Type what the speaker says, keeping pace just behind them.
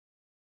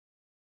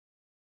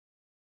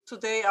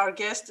Today our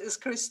guest is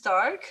Chris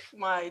Stark,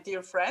 my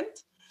dear friend.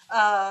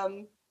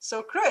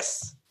 So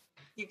Chris,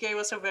 you gave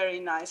us a very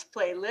nice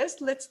playlist.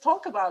 Let's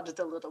talk about it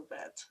a little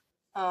bit.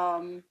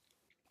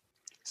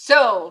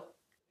 So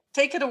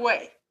take it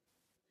away.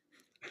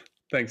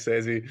 Thanks,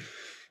 Daisy.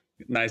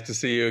 Nice to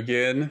see you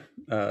again.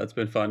 It's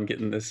been fun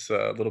getting this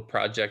little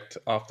project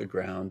off the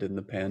ground in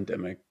the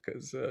pandemic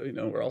because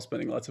we're all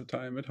spending lots of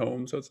time at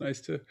home, so it's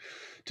nice to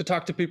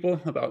talk to people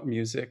about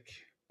music.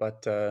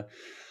 But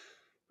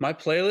my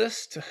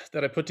playlist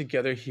that I put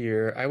together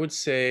here, I would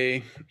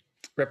say,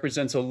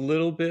 represents a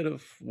little bit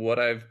of what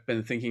I've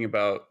been thinking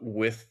about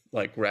with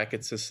like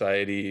Racket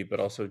Society, but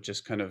also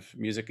just kind of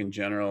music in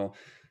general.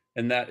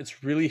 And that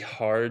it's really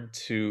hard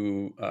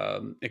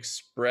to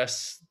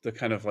express the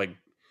kind of like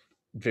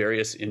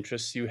various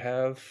interests you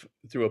have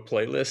through a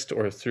playlist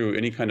or through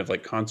any kind of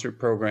like concert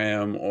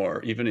program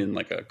or even in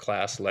like a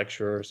class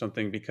lecture or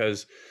something,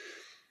 because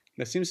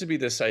there seems to be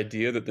this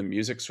idea that the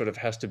music sort of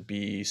has to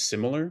be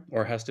similar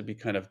or has to be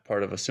kind of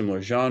part of a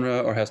similar genre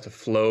or has to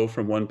flow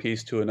from one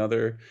piece to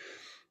another.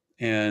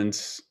 And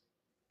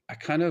I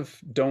kind of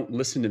don't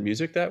listen to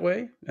music that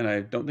way. And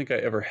I don't think I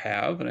ever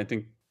have. And I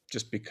think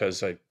just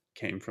because I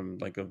came from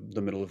like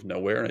the middle of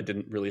nowhere and I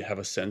didn't really have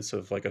a sense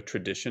of like a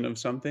tradition of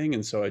something.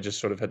 And so I just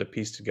sort of had to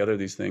piece together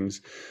these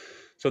things.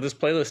 So this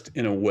playlist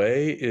in a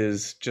way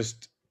is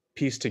just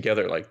pieced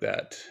together like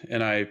that.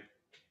 And I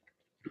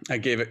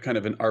gave it kind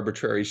of an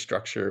arbitrary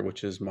structure,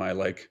 which is my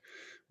like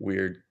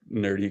weird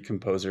nerdy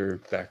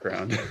composer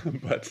background.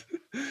 But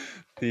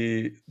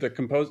the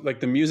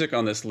music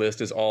on this list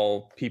is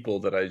all people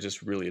that I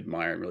just really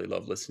admire and really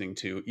love listening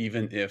to,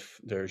 even if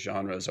their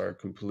genres are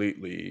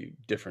completely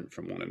different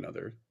from one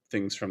another.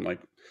 Things from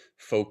like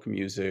folk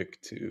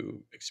music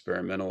to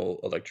experimental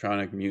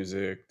electronic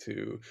music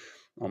to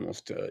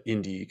almost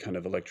indie kind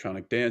of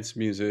electronic dance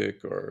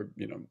music or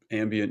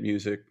ambient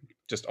music,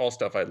 just all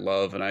stuff I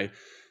love. And I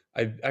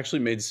actually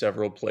made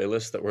several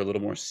playlists that were a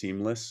little more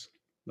seamless,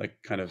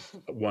 like kind of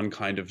one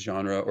kind of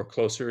genre or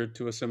closer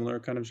to a similar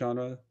kind of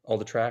genre, all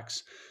the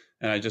tracks.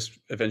 And I just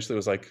eventually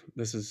was like,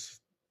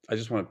 I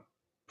just want to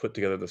put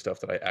together the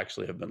stuff that I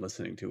actually have been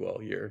listening to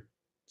all year.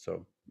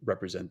 So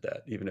represent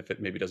that, even if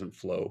it maybe doesn't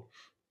flow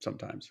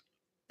sometimes.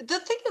 The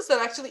thing is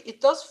that actually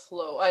it does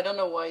flow. I don't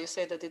know why you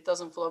say that it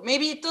doesn't flow.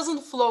 Maybe it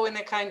doesn't flow in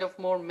a kind of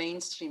more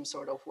mainstream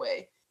sort of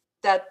way.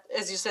 That,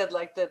 as you said,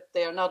 like that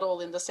they are not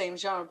all in the same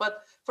genre.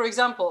 But for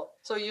example,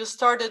 so you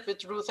started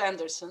with Ruth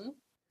Anderson,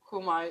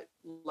 whom I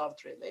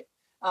loved really.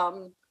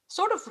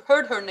 Sort of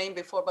heard her name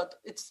before, but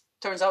it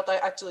turns out I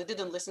actually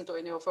didn't listen to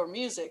any of her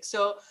music.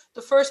 So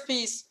the first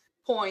piece,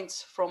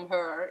 Points, from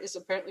her is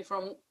apparently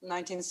from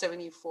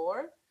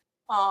 1974.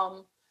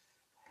 Um,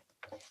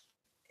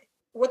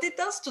 what it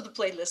does to the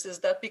playlist is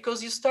that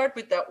because you start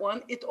with that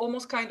one, it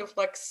almost kind of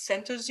like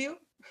centers you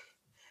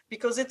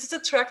because it's a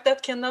track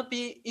that cannot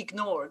be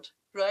ignored,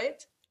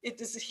 right?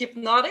 It is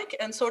hypnotic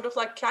and sort of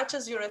like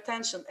catches your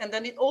attention. And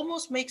then it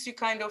almost makes you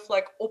kind of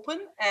like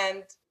open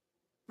and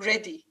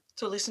ready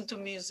to listen to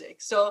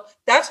music. So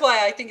that's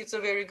why I think it's a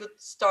very good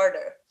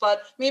starter.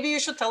 But maybe you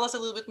should tell us a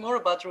little bit more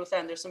about Ruth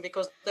Anderson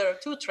because there are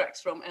two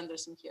tracks from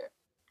Anderson here.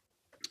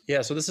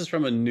 Yeah, so this is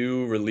from a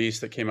new release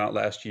that came out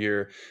last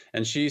year,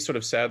 and she sort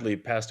of sadly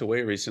passed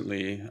away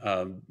recently.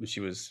 She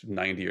was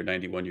 90 or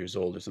 91 years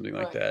old or something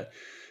like Right. that.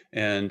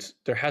 And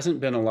there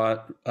hasn't been a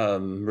lot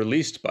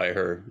released by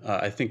her.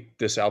 I think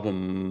this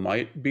album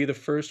might be the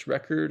first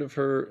record of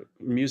her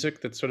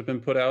music that's sort of been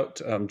put out,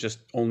 just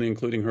only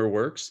including her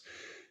works.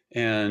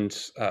 And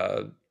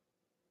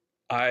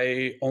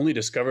I only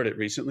discovered it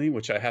recently,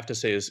 which I have to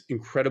say is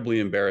incredibly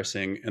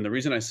embarrassing. And the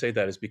reason I say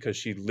that is because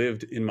she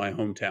lived in my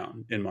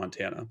hometown in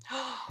Montana.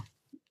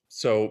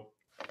 So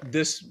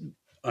this,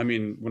 I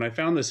mean, when I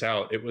found this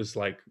out, it was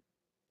like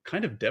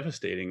kind of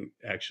devastating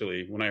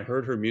actually when I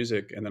heard her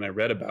music and then I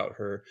read about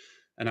her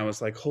and I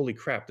was like, holy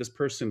crap, this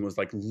person was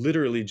like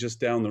literally just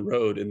down the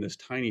road in this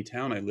tiny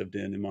town I lived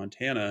in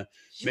Montana,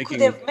 You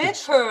could making have met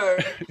her.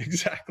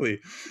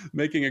 exactly,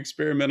 making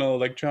experimental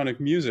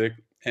electronic music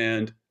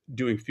and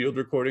doing field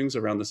recordings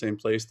around the same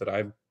place that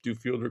I do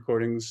field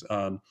recordings.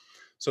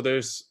 So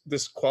there's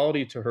this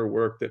quality to her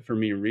work that for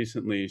me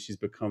recently she's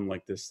become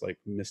like this like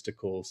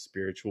mystical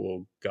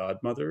spiritual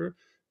godmother,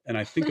 and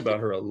I think about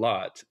her a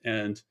lot.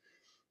 And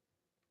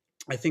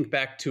I think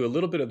back to a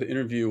little bit of the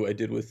interview I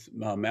did with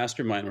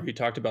Mastermind, where he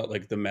talked about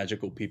like the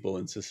magical people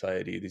in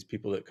society, these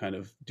people that kind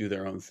of do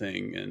their own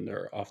thing and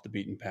are off the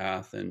beaten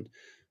path. And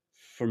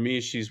for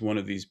me, she's one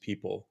of these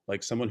people,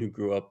 like someone who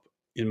grew up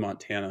in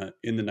Montana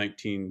in the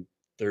 1930s,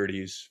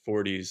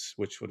 40s,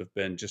 which would have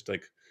been just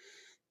like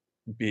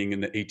being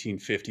in the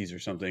 1850s or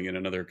something in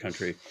another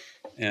country.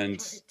 And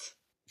Right.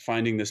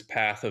 finding this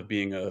path of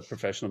being a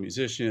professional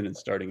musician and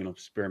starting an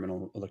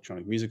experimental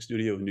electronic music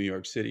studio in New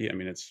York City. I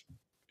mean,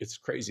 it's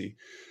crazy.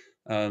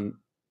 Um,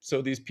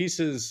 so these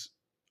pieces,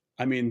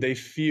 I mean, they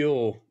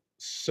feel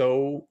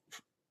so,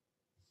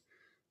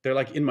 they're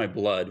like in my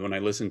blood when I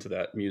listen to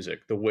that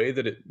music. The way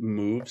that it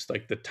moves,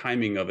 like the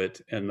timing of it,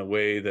 and the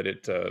way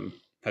that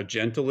how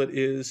gentle it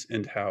is,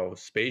 and how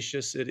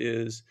spacious it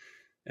is,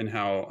 and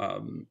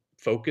how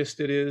focused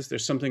it is.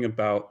 There's something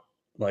about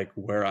like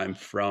where I'm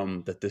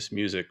from that this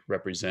music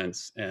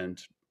represents,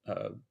 and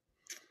uh,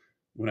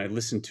 when I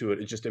listen to it,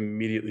 it just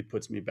immediately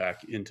puts me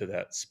back into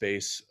that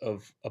space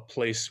of a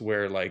place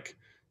where like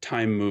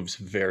time moves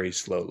very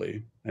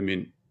slowly. I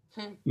mean,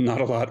 Hmm.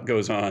 not a lot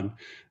goes on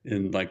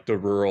in like the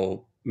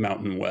rural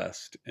mountain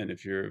west. And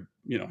if you're,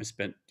 I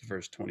spent the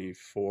first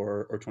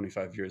 24 or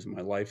 25 years of my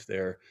life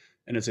there,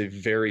 and it's a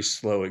very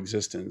slow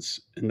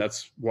existence. And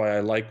that's why I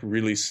like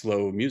really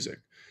slow music,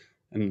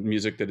 and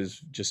music that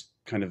is just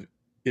kind of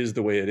is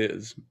the way it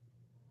is.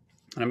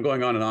 And I'm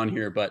going on and on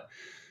here, but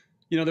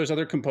there's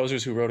other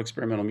composers who wrote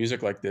experimental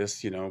music like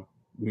this,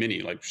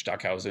 many like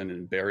Stockhausen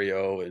and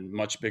Barrio and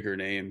much bigger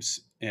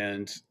names.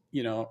 And,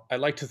 I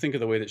like to think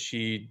of the way that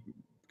she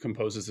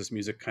composes this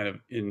music kind of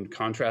in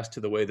contrast to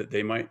the way that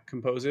they might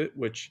compose it,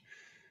 which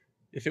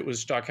if it was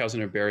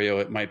Stockhausen or Barrio,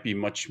 it might be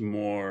much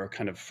more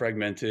kind of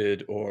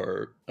fragmented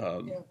or,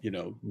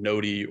 Yeah.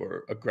 notey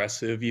or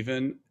aggressive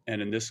even.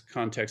 And in this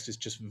context, it's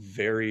just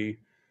very,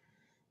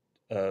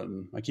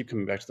 I keep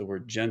coming back to the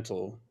word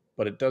gentle,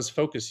 but it does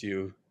focus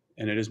you,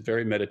 and it is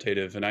very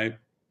meditative. And I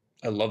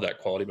love that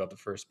quality about the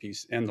first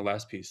piece and the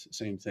last piece.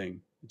 Same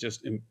thing. It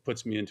just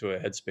puts me into a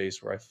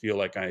headspace where I feel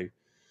like I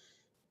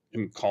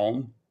am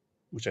calm,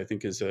 which I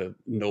think is a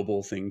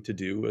noble thing to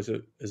do as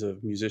a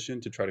musician,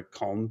 to try to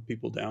calm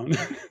people down.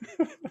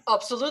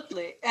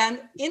 Absolutely. And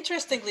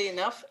interestingly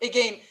enough,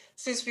 again,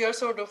 since we are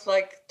sort of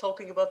like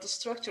talking about the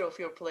structure of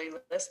your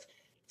playlist,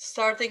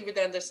 starting with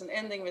Anderson,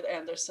 ending with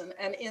Anderson,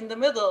 and in the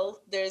middle,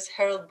 there's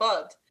Harold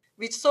Budd,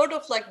 which sort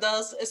of like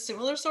does a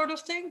similar sort of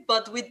thing,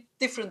 but with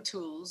different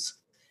tools.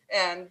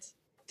 And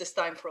this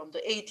time from the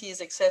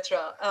 80s,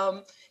 etc.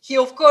 He,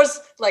 of course,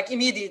 like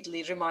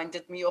immediately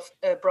reminded me of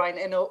Brian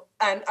Eno,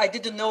 and I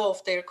didn't know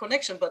of their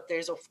connection, but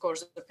there's, of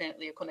course,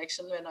 apparently a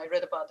connection. When I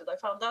read about it, I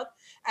found out.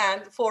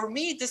 And for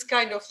me, this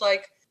kind of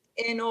like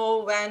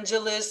Eno,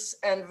 Vangelis,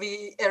 and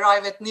we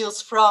arrive at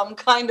Niels Fram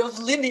kind of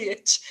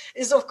lineage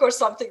is, of course,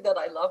 something that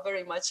I love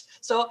very much.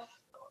 So,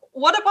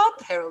 what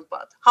about Harold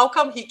Budd? How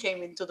come he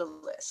came into the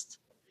list?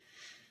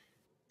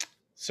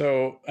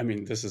 So, I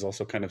mean, this is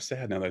also kind of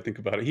sad now that I think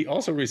about it. He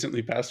also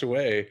recently passed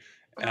away,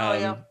 Oh,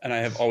 yeah. and I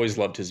have always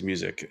loved his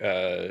music.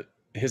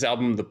 His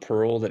album, The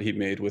Pearl, that he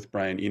made with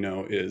Brian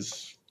Eno,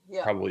 is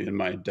Yeah. probably in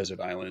my desert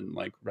island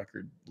like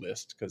record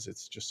list because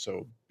it's just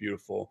so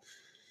beautiful.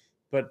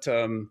 But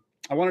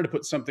I wanted to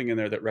put something in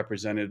there that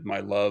represented my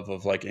love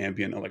of like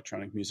ambient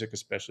electronic music,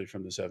 especially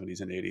from the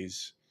 70s and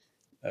 80s.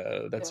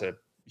 That's Yeah.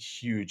 a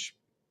huge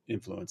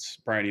influence.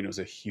 Brian Eno is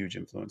a huge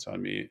influence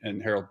on me,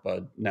 and Harold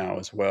Budd now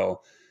as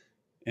well.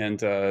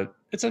 And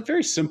it's a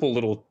very simple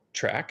little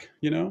track.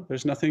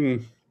 There's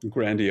nothing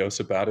grandiose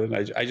about it.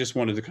 I just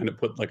wanted to kind of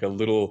put like a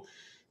little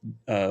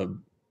uh,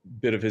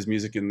 bit of his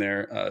music in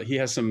there. He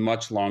has some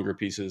much longer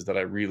pieces that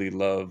I really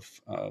love,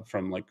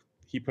 from like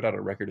he put out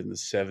a record in the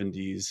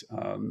 70s.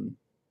 Trying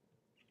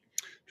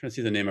to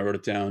see the name, I wrote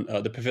it down.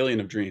 The Pavilion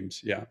of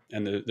Dreams, yeah.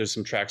 And there's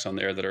some tracks on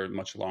there that are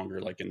much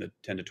longer, like in the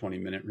 10 to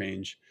 20-minute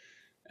range,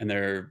 and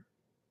they're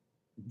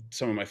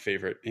some of my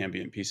favorite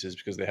ambient pieces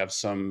because they have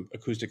some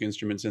acoustic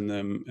instruments in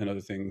them and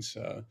other things.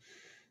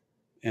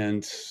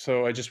 And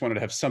so I just wanted to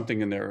have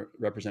something in there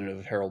representative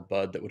of Harold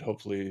Budd that would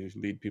hopefully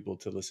lead people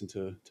to listen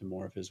to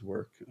more of his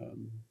work.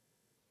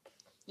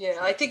 Yeah,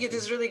 So I that's think one it thing.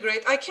 is really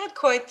great. I can't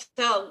quite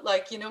tell,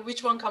 like,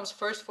 which one comes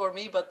first for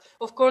me, but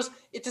of course,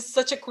 it is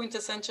such a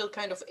quintessential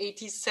kind of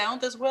 80s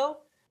sound as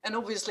well. And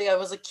obviously, I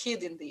was a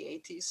kid in the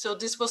 80s. So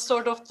this was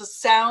sort of the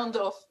sound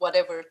of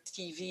whatever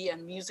TV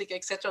and music,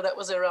 etc., that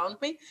was around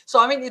me. So,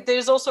 I mean,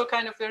 there's also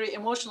kind of very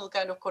emotional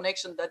kind of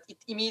connection that it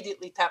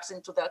immediately taps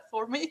into that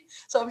for me.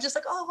 So I'm just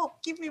like, oh,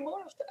 give me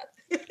more of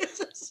that.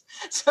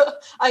 So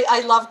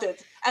I loved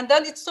it. And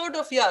then it sort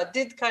of, yeah,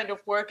 did kind of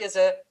work as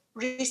a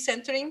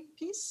recentering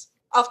piece,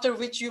 after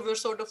which you were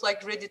sort of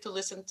like ready to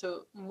listen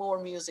to more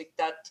music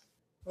that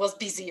was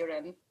busier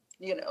and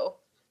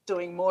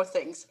doing more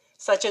things,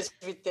 such as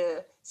with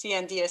the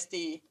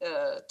CNDSD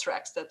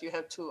tracks that you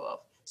have two of.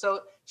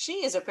 So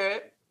she is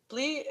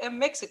apparently a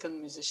Mexican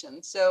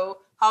musician. So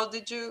how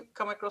did you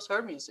come across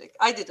her music?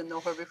 I didn't know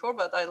her before,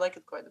 but I like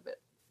it quite a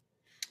bit.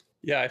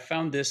 Yeah, I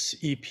found this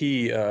EP,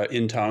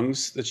 in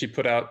tongues, that she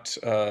put out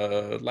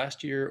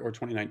last year or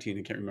 2019.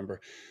 I can't remember.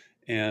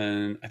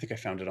 And I think I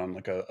found it on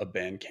like a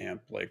Bandcamp,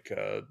 like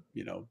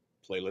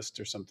playlist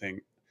or something,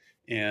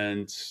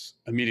 and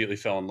immediately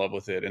fell in love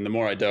with it. And the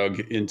more I dug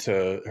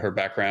into her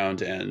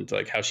background and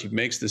like how she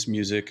makes this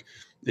music,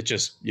 it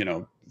just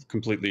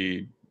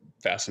completely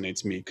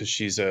fascinates me because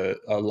she's a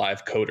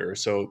live coder.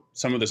 So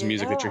some of this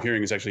music that you're Yeah.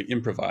 hearing is actually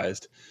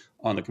improvised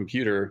on the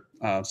computer.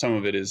 Some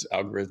of it is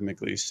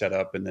algorithmically set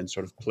up and then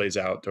sort of plays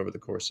out over the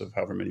course of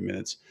however many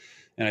minutes.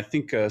 And I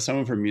think some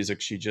of her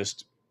music she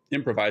just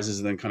improvises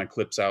and then kind of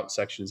clips out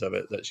sections of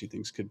it that she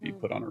thinks could be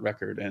Mm. put on a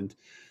record. And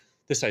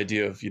this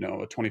idea of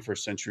a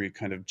 21st century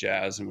kind of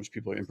jazz in which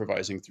people are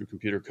improvising through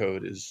computer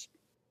code is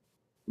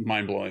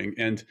mind blowing.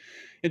 And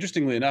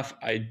interestingly enough,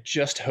 I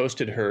just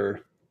hosted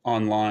her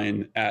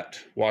online at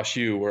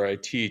WashU, where I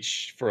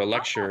teach, for a Ah,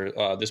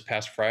 lecture this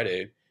past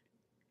Friday.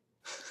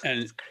 And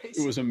It's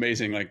it was crazy.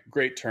 amazing, like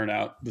great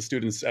turnout. The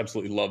students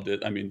absolutely loved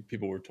it. I mean,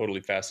 people were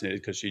totally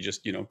fascinated because she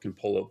just, can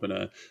pull open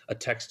a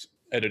text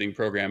editing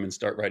program and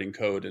start writing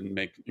code and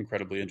make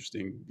incredibly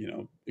interesting,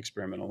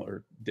 experimental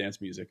or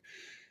dance music.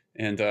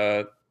 And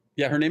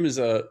yeah, her name is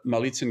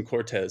Malitzin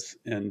Cortez.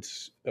 And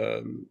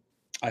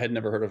I had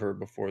never heard of her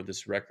before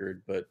this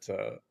record, but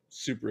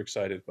super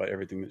excited by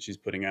everything that she's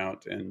putting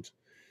out. And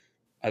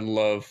I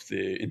love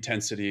the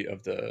intensity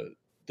of the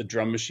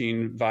drum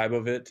machine vibe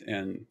of it,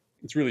 and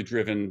it's really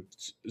driven,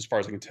 as far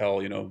as I can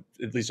tell,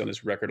 at least on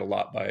this record, a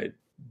lot by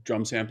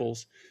drum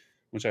samples,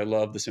 which I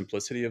love the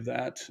simplicity of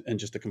that, and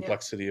just the Yeah.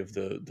 complexity of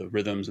the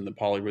rhythms and the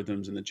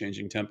polyrhythms and the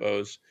changing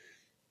tempos.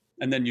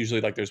 And then usually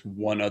like there's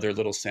one other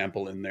little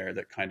sample in there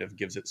that kind of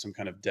gives it some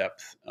kind of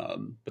depth,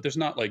 but there's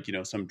not like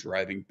some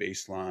driving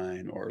bass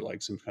line or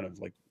like some kind of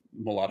like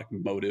melodic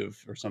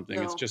motive or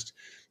something. It's No. just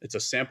it's a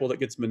sample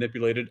that gets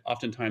manipulated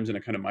oftentimes in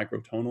a kind of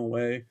microtonal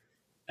way,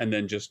 and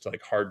then just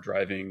like hard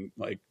driving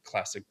like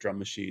classic drum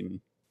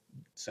machine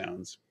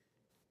sounds.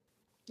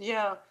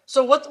 Yeah.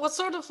 So what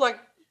sort of like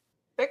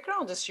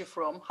background is she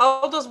from?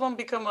 How does one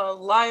become a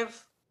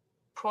live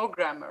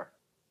programmer?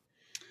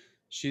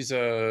 She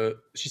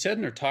said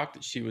in her talk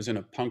that she was in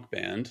a punk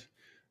band,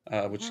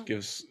 which Hmm.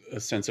 gives a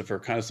sense of her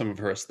kind of some of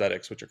her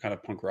aesthetics, which are kind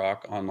of punk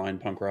rock, online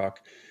punk rock.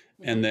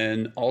 And Hmm.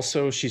 then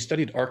also she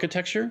studied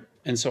architecture,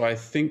 and so I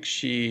think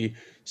she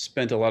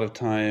spent a lot of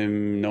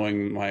time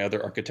knowing my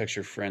other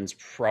architecture friends,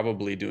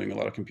 probably doing a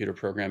lot of computer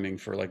programming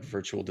for like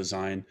virtual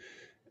design,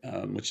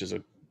 which is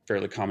a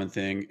fairly common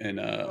thing. And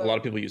a lot Right.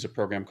 of people use a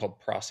program called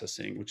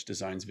processing, which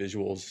designs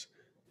visuals.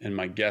 And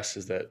my guess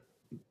is that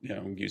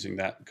using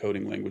that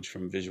coding language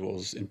from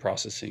visuals in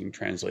processing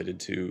translated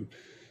to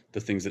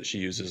the things that she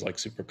uses, like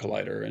Super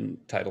Collider and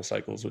Tidal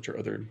Cycles, which are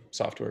other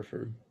software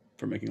for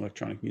making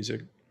electronic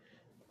music.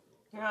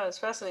 Yeah, it's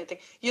fascinating.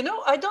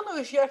 I don't know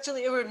if you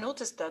actually ever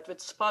noticed that with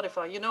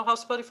Spotify. You know how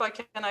Spotify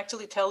can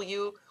actually tell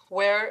you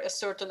where a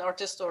certain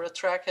artist or a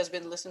track has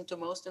been listened to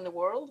most in the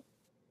world?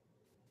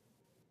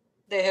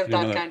 They I have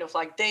didn't know that that. kind of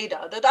like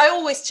data that I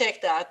always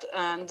check that.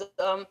 And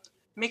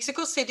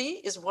Mexico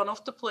City is one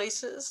of the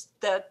places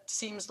that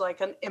seems like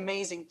an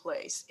amazing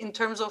place in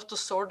terms of the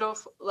sort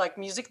of like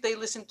music they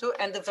listen to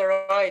and the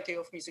variety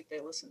of music they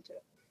listen to.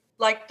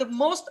 Like the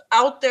most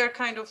out there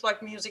kind of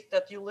like music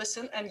that you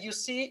listen and you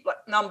see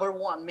like number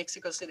one,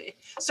 Mexico City.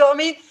 So I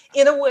mean,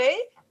 in a way,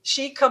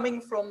 she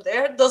coming from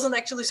there doesn't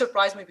actually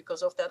surprise me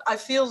because of that. I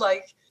feel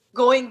like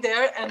going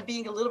there and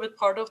being a little bit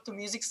part of the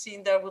music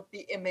scene there would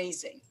be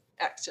amazing,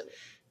 actually.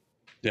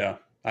 Yeah,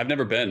 I've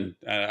never been.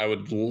 I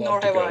would love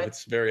Nor to have go. I.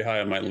 It's very high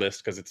on my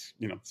list because it's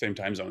same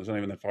time zone. It's not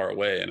even that far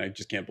away, and I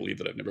just can't believe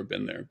that I've never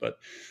been there. But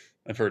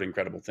I've heard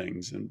incredible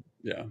things, and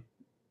yeah,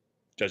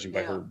 judging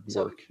by Yeah. her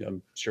So work,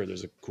 I'm sure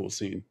there's a cool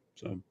scene.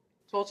 So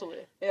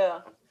totally.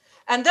 Yeah.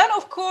 And then,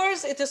 of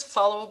course, it is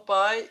followed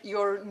by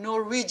your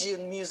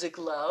Norwegian music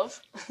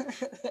love.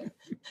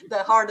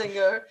 The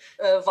Hardanger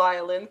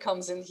violin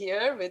comes in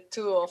here with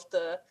two of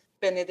the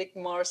Benedict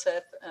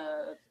Marset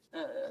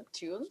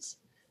tunes.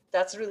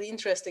 That's really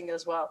interesting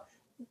as well.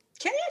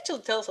 Can you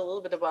actually tell us a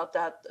little bit about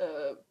that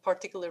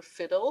particular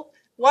fiddle?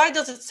 Why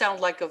does it sound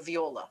like a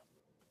viola?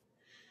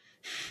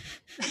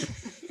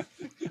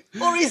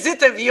 Or is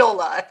it a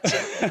viola,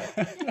 actually?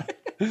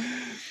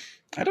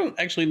 I don't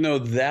actually know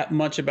that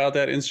much about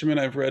that instrument.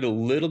 I've read a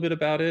little bit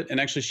about it. And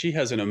actually, she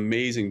has an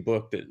amazing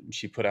book that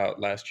she put out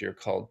last year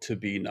called To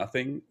Be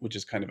Nothing, which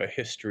is kind of a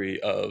history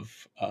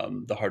of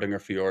the Hardanger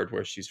Fjord,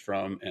 where she's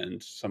from,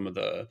 and some of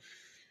the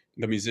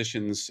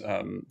musicians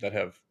that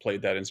have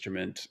played that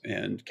instrument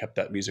and kept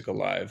that music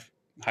alive.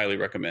 Highly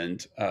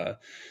recommend.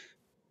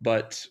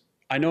 But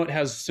I know it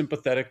has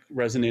sympathetic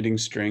resonating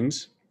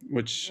strings,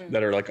 which Mhm.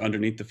 that are like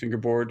underneath the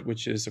fingerboard,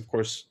 which is of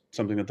course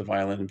something that the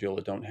violin and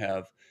viola don't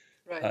have.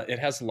 Right. It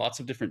has lots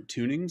of different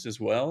tunings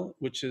as well,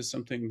 which is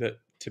something that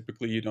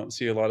typically you don't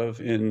see a lot of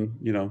in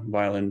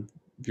violin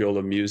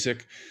viola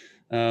music.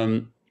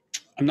 Um,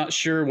 I'm not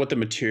sure what the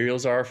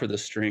materials are for the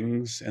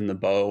strings and the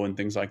bow and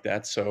things like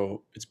that,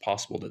 so it's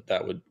possible that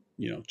that would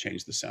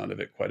change the sound of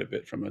it quite a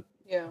bit from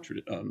Yeah.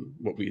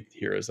 what we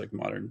hear as like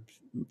modern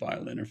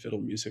violin or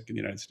fiddle music in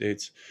the United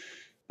States.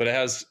 But it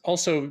has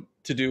also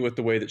to do with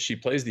the way that she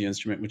plays the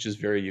instrument, which is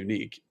very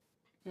unique.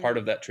 Part Mhm.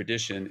 of that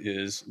tradition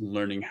is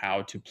learning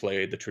how to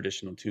play the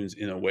traditional tunes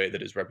in a way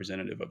that is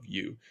representative of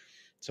you.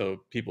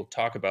 So people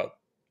talk about,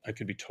 I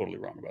could be totally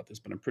wrong about this,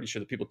 but I'm pretty sure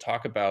that people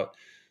talk about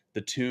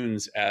the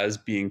tunes as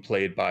being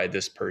played by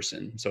this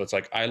person. So it's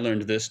like I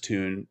learned this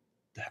tune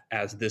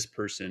as this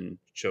person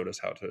showed us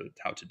how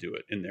to do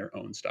it in their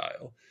own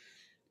style.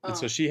 And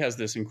so Oh, she has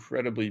this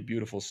incredibly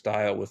beautiful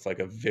style with like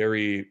a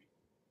very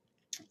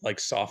like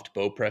soft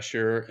bow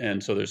pressure,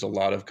 and so there's a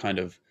lot of kind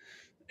of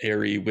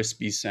airy,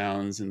 wispy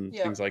sounds and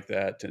yeah. things like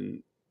that.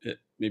 And it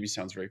maybe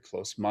sounds very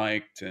close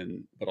mic'd,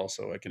 and but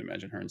also I can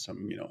imagine her in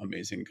some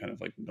amazing kind of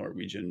like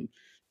Norwegian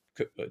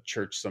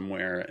church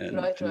somewhere and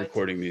Right, and right.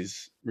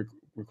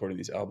 recording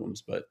these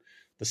albums. But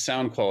the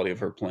sound quality of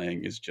her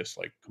playing is just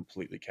like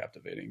completely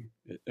captivating.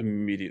 It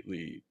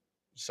immediately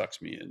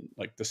sucks me in.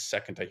 Like the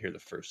second I hear the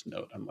first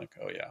note, I'm like,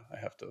 oh yeah, I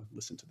have to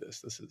listen to this.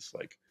 This is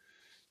like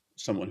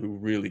someone who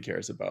really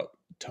cares about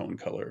tone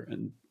color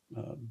and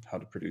how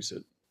to produce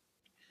it.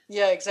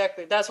 Yeah,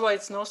 exactly. That's why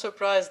it's no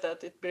surprise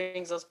that it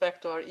brings us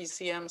back to our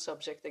ECM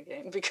subject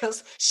again,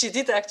 because she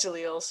did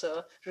actually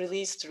also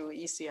release through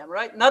ECM,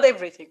 right? Not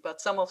everything,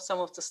 but some of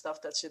the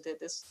stuff that she did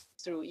is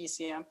through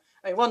ECM.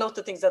 I mean, one of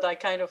the things that I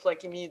kind of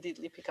like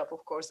immediately pick up,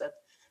 of course, that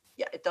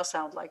yeah, it does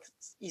sound like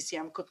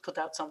ECM could put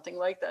out something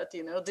like that.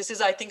 You know, this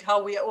is I think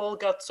how we all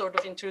got sort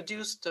of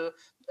introduced to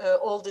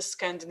all the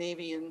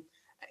Scandinavian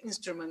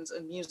instruments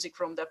and music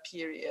from that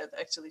period,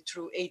 actually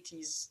through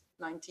 80s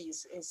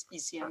 90s is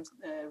ECM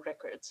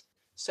records.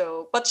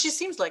 So, but she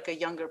seems like a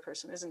younger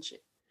person, isn't she?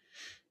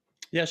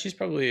 Yeah, she's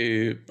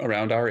probably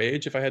around our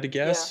age, if I had to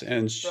Yeah, guess.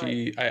 And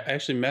right. I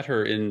actually met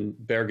her in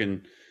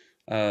Bergen,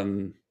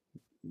 um,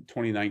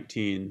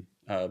 2019,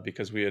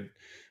 because we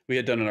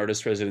had done an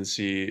artist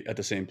residency at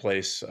the same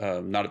place,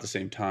 not at the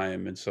same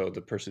time, and so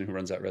the person who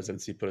runs that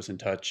residency put us in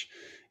touch,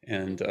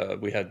 and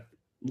we had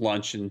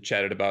lunch and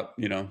chatted about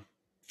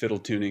fiddle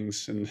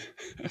tunings, and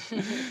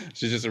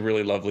she's just a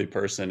really lovely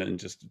person and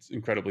just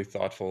incredibly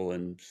thoughtful,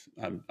 and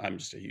I'm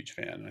just a huge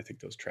fan. I think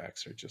those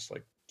tracks are just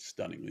like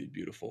stunningly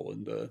beautiful,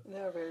 and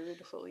They're very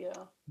beautiful. Yeah.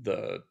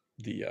 the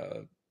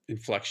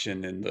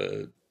inflection and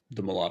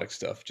the melodic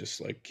stuff just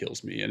like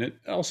kills me. And it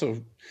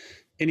also,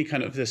 any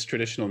kind of this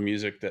traditional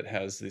music that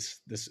has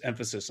this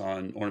emphasis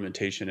on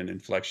ornamentation and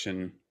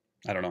inflection,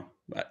 I don't know,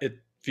 it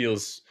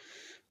feels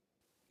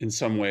in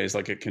some ways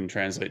like it can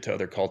translate to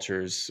other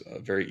cultures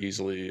very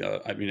easily.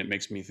 I mean, it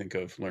makes me think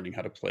of learning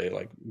how to play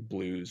like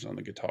blues on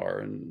the guitar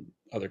and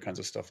other kinds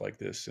of stuff like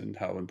this, and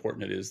how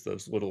important it is,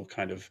 those little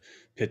kind of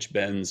pitch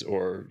bends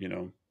or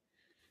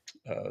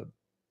uh,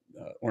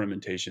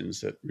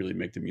 ornamentations that really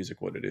make the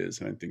music what it is.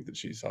 And I think that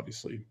she's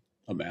obviously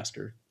a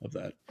master of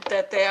that.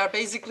 That they are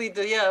basically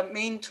the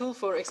main tool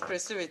for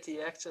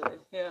expressivity, actually.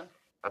 Yeah,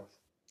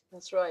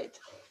 that's right.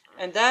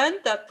 And then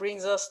that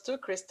brings us to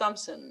Chris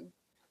Thompson.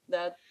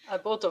 That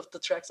both of the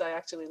tracks I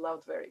actually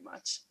loved very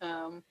much.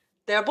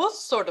 They are both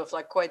sort of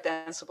like quite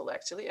danceable,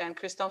 actually. And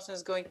Chris Thompson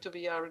is going to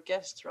be our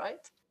guest, right?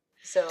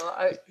 So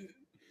I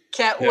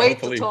can't Yeah, wait to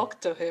hopefully.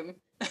 talk to him.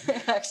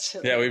 Yeah,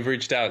 Actually, we've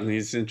reached out and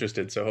he's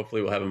interested, so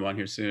hopefully we'll have him on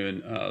here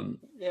soon.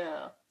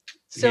 yeah.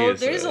 He So is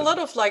there is a lot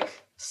of like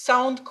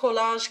sound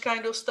collage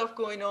kind of stuff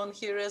going on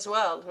here as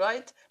well,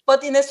 right?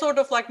 But in a sort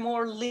of like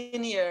more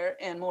linear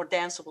and more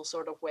danceable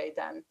sort of way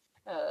than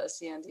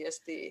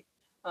CNDSD.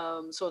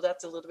 So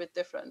that's a little bit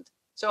different.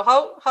 So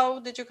how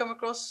did you come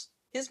across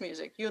his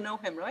music? You know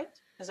him, right?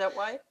 Is that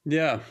why?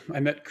 Yeah, I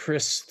met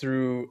Chris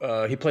through.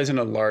 He plays in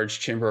a large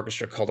chamber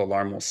orchestra called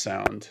Alarm Will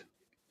Sound,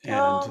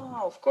 and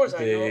Oh, of course I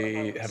know they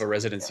Alarm have a Sound. Yeah.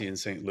 residency in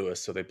St. Louis,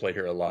 so they play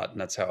here a lot, and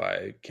that's how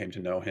I came to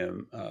know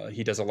him.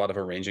 He does a lot of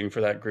arranging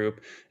for that group,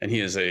 and he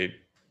is a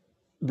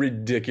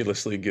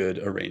ridiculously good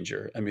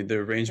arranger. I mean, the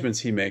arrangements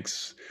he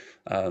makes.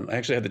 I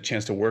actually had the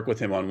chance to work with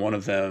him on one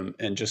of them,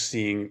 and just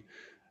seeing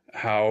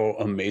how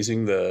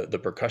amazing the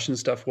percussion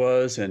stuff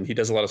was. And he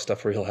does a lot of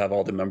stuff where he'll have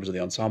all the members of the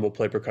ensemble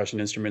play percussion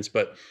instruments,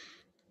 but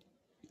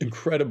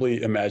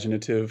incredibly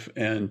imaginative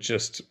and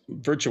just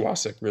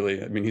virtuosic,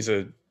 really. I mean, he's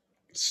a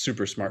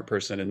super smart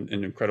person and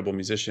an incredible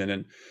musician.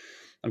 And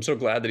I'm so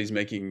glad that he's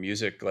making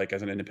music like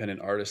as an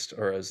independent artist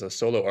or as a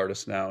solo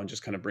artist now, and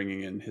just kind of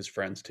bringing in his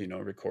friends to,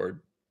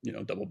 record,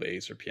 double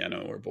bass or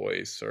piano or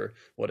voice or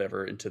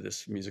whatever into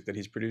this music that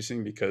he's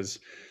producing, because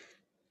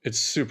it's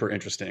super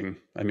interesting.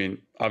 I mean,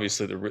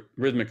 obviously,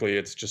 rhythmically,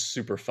 it's just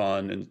super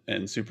fun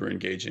and super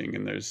engaging.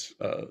 And there's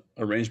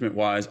arrangement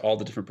wise, all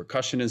the different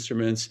percussion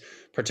instruments,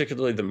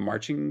 particularly the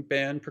marching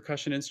band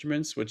percussion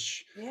instruments,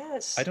 which I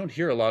Yes. don't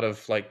hear a lot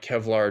of, like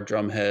Kevlar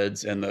drum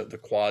heads and the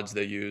quads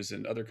they use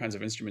and other kinds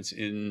of instruments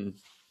in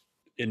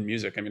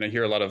music. I mean, I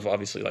hear a lot of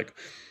obviously like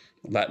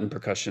Latin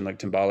percussion, like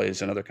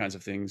timbales and other kinds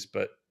of things,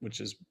 but which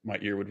is my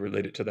ear would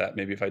relate it to that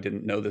maybe if I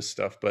didn't know this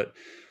stuff. But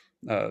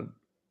uh,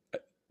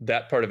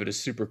 that part of it is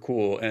super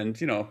cool. And,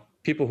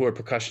 people who are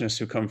percussionists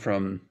who come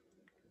from,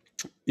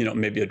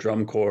 maybe a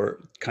drum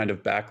corps kind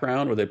of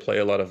background where they play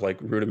a lot of like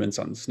rudiments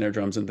on snare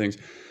drums and things,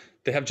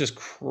 they have just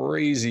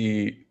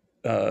crazy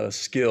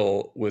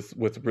skill with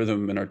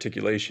rhythm and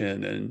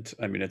articulation. And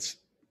I mean, it's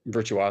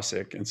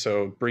virtuosic. And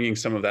so bringing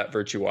some of that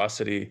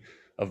virtuosity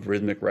of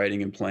rhythmic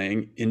writing and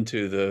playing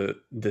into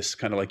this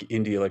kind of like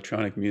indie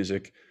electronic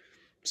music,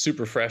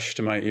 super fresh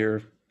to my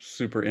ear,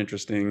 super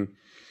interesting.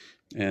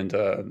 And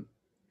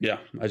yeah,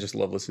 I just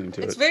love listening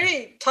to It's it.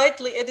 very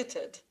tightly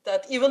edited,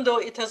 that even though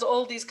it has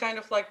all these kind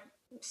of like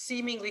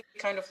seemingly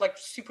kind of like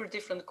super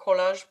different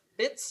collage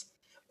bits,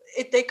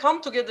 they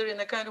come together in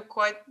a kind of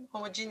quite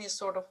homogeneous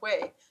sort of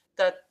way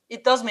that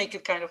it does make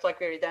it kind of like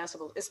very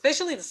danceable,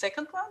 especially the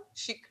second one,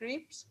 She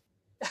Creeps.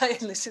 I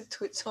listened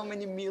to it so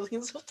many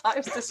millions of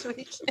times this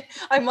week.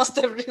 I must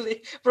have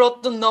really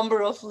brought the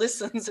number of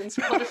listens in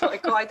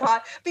Spotify quite high,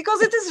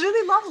 because it is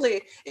really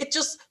lovely. It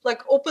just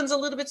like opens a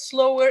little bit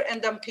slower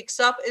and then picks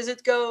up as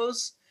it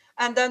goes.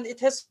 And then it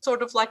has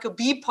sort of like a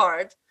B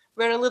part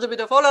where a little bit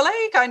of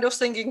olale kind of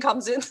singing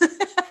comes in.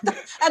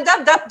 And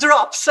then that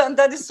drops, and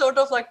then it sort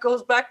of like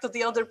goes back to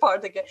the other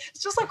part again.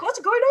 It's just like, what's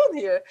going on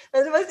here?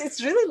 And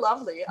it's really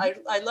lovely.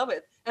 I love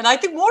it. And I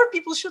think more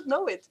people should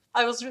know it.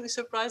 I was really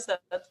surprised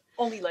that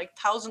only like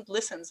 1,000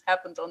 listens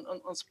happened on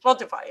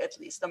Spotify, at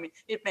least. I mean,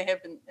 it may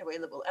have been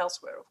available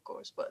elsewhere, of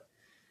course, but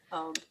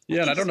I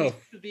Yeah, and I think don't know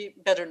it should be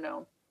better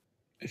known.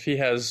 if he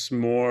has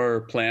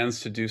more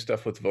plans to do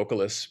stuff with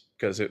vocalists,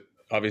 because it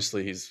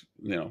obviously he's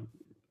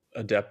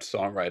adept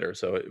songwriter,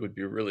 so it would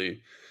be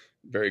really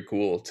very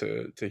cool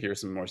to hear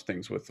some more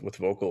things with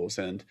vocals.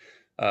 And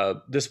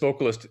this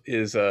vocalist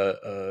is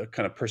a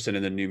kind of person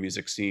in the new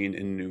music scene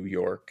in New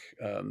York,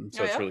 so Oh, it's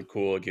yeah? really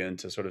cool again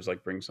to sort of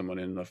like bring someone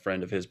in, a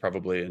friend of his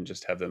probably, and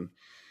just have them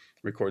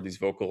record these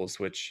vocals,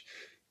 which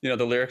the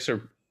lyrics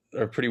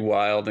are pretty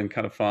wild and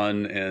kind of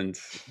fun, and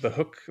the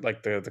hook,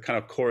 like the kind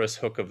of chorus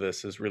hook of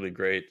this is really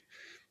great.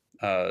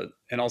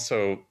 And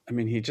also, I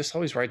mean, he just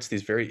always writes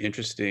these very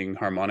interesting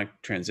harmonic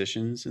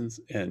transitions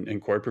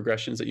and chord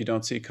progressions that you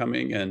don't see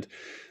coming. And,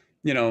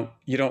 you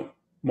don't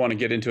want to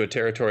get into a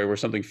territory where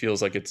something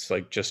feels like it's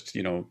like just,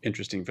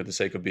 interesting for the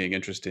sake of being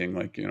interesting,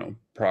 like,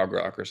 prog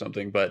rock or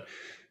something. But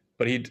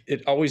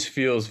it always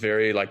feels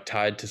very like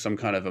tied to some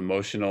kind of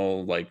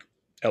emotional, like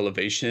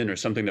elevation or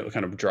something that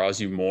kind of draws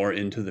you more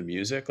into the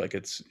music. Like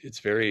it's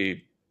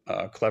very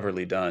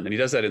cleverly done. And he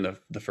does that in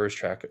the first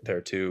track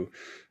there too.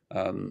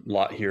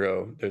 Lot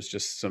Hero, there's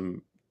just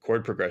some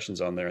chord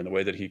progressions on there, and the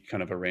way that he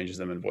kind of arranges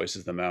them and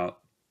voices them out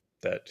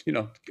that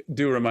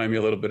do remind me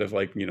a little bit of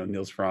like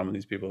Niels Fromm and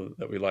these people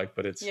that we like.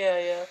 But Yeah,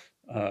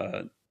 yeah.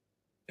 uh,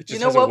 it You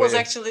just know has a what was way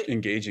of actually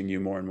engaging you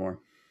more and more.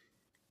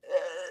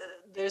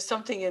 there's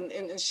something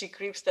in She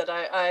Creeps that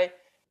I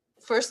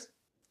first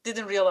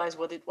didn't realize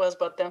what it was,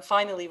 but then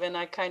finally when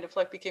I kind of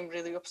like became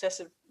really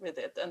obsessive with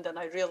it, and then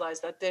I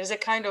realized that there's a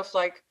kind of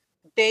like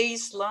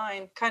bass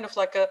line, kind of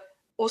like a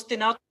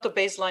ostinato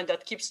bass line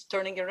that keeps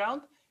turning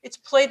around. It's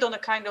played on a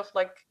kind of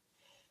like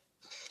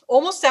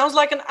almost sounds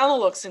like an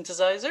analog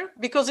synthesizer,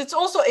 because it's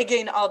also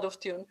again out of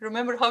tune.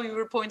 Remember how you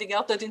were pointing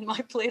out that in my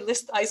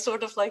playlist I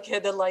sort of like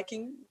had a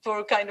liking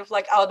for kind of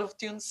like out of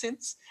tune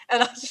synths,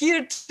 and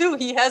here too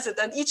he has it.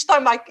 And each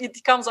time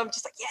it comes, I'm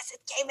just like, yes,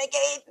 it came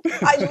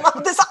again. I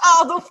love this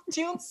out of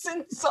tune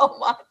synth so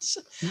much.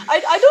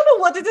 I don't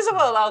know what it is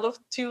about out of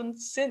tune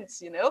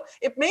synths.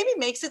 It maybe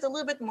makes it a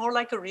little bit more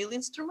like a real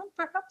instrument,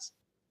 perhaps,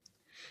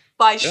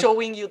 by Yeah.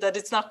 showing you that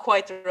it's not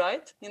quite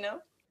right.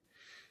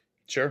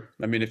 Sure.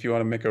 I mean, if you want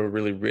to make a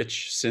really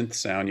rich synth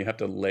sound, you have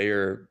to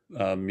layer,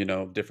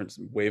 different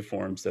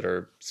waveforms that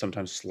are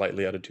sometimes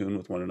slightly out of tune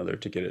with one another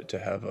to get it to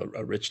have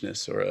a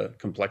richness or a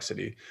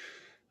complexity.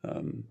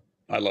 Um,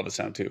 I love the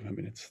sound too. I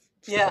mean, it's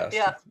the Yeah, best.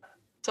 yeah,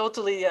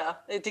 totally, yeah,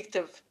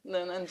 addictive,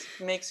 and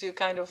makes you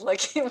kind of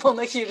like want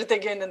to hear it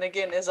again and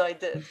again, as I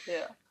did.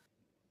 Yeah,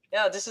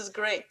 yeah, this is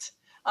great.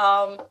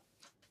 Um,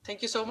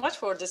 Thank you so much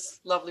for this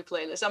lovely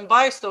playlist. I'm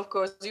biased, of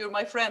course. You're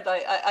my friend.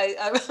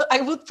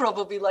 I would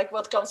probably like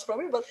what comes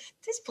from it, but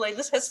this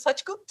playlist has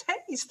such good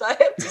taste, I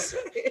have to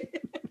say.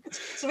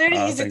 It's very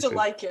easy to Thanks.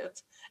 like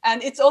it,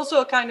 and it's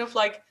also a kind of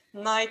like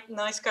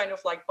nice kind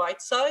of like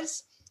bite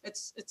size.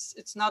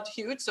 It's not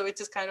huge, so it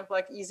is kind of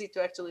like easy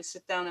to actually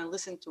sit down and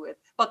listen to it,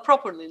 but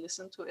properly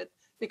listen to it,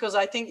 because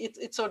I think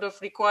it sort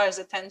of requires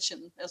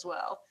attention as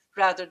well,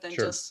 rather than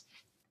Sure. just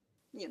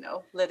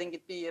letting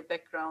it be a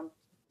background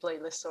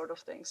playlist sort of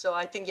thing. So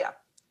I think, yeah,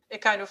 a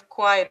kind of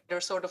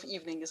quieter sort of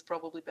evening is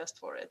probably best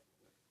for it.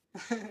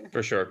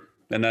 For sure.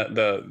 And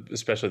that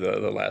especially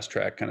the last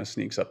track kind of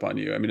sneaks up on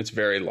you. I mean, it's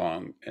very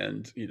long,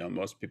 and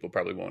most people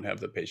probably won't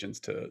have the patience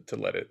to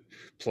let it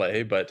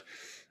play, but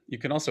you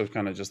can also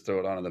kind of just throw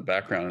it on in the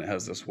background, and it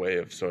has this way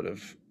of sort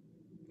of,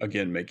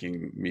 again,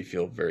 making me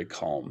feel very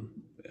calm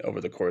over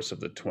the course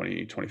of the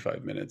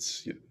 20-25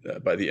 minutes.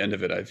 By the end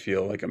of it, I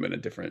feel like I'm in a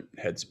different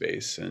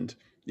headspace. And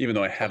even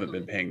though I haven't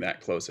been Totally. paying that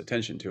close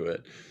attention to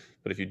it,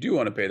 but if you do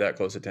want to pay that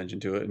close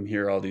attention to it and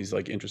hear all these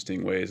like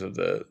interesting ways of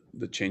the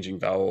changing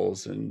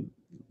vowels, and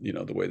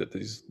the way that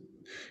these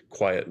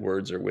quiet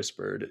words are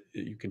whispered,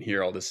 you can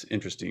hear all this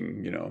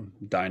interesting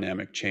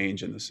dynamic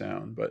change in the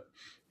sound. But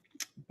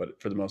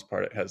for the most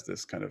part, it has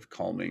this kind of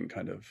calming,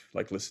 kind of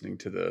like listening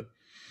to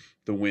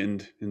the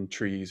wind in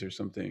trees or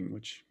something,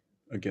 which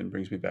again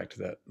brings me back to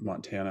that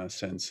Montana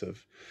sense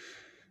of,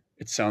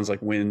 it sounds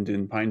like wind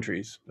in pine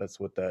trees. That's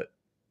what that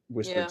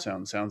whispered Yeah.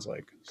 sound sounds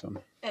like. So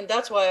And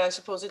that's why I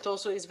suppose it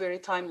also is very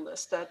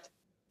timeless. That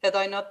had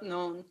I not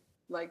known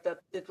like that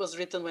it was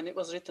written when it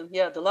was written.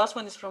 Yeah, the last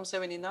one is from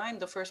 79,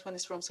 the first one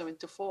is from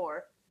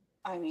 74.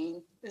 I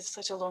mean, it's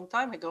such a long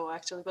time ago,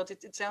 actually, but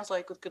it sounds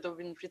like it could have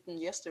been written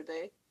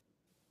yesterday.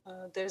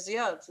 There's,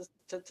 yeah,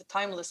 the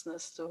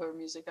timelessness to her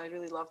music. I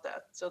really love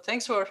that. So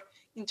thanks for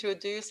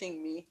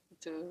introducing me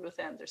to Ruth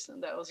Anderson.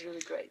 That was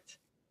really great.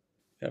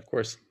 yeah, of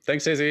course.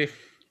 Thanks, Izzy.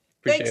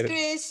 Thanks, Appreciate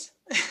it.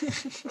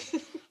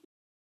 Chris.